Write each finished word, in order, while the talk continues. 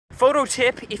Photo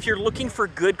tip, if you're looking for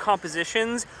good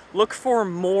compositions, look for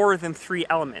more than 3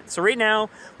 elements. So right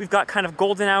now, we've got kind of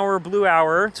golden hour, blue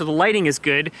hour, so the lighting is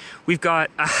good. We've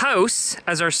got a house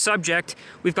as our subject.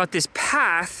 We've got this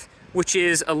path, which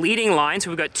is a leading line, so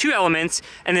we've got 2 elements.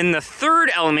 And then the third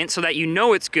element, so that you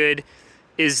know it's good,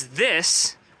 is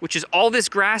this, which is all this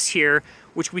grass here,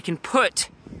 which we can put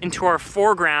into our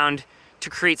foreground to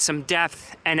create some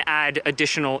depth and add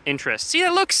additional interest. See,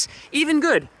 it looks even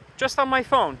good just on my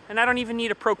phone, and I don't even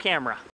need a pro camera.